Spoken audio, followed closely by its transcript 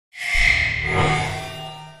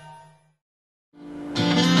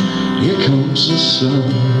Here comes the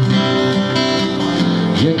sun,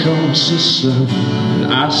 here comes the sun.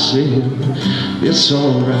 I said, it's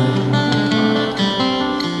alright.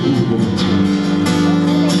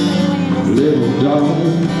 Little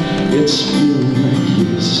darling, it's been like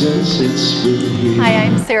years since it's been here. Hi,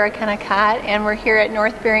 I'm Sara Kennicott, and we're here at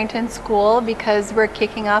North Barrington School because we're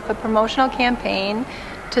kicking off a promotional campaign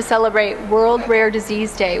to celebrate World Rare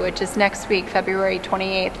Disease Day, which is next week, February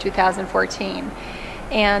 28th, 2014.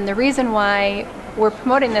 And the reason why we're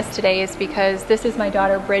promoting this today is because this is my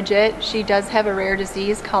daughter Bridget. She does have a rare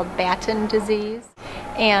disease called Batten disease.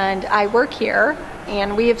 And I work here,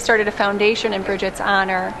 and we have started a foundation in Bridget's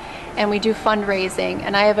honor, and we do fundraising.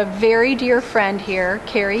 And I have a very dear friend here,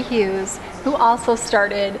 Carrie Hughes, who also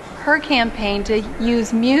started her campaign to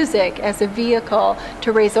use music as a vehicle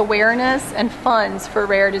to raise awareness and funds for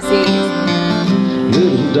rare disease.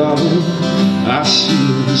 Little darling, I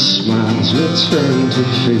see the smiles return to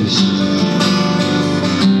faces.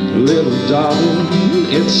 Little darling,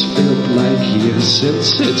 it's felt like years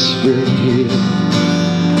since it's been here.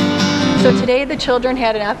 So today the children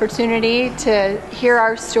had an opportunity to hear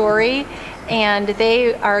our story, and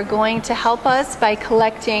they are going to help us by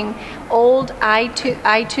collecting old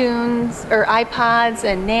iTunes or iPods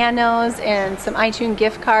and Nanos and some iTunes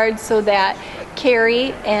gift cards so that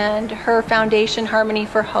Carrie and her foundation, Harmony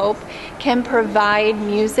for Hope, can provide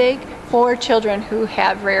music for children who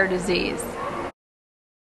have rare disease.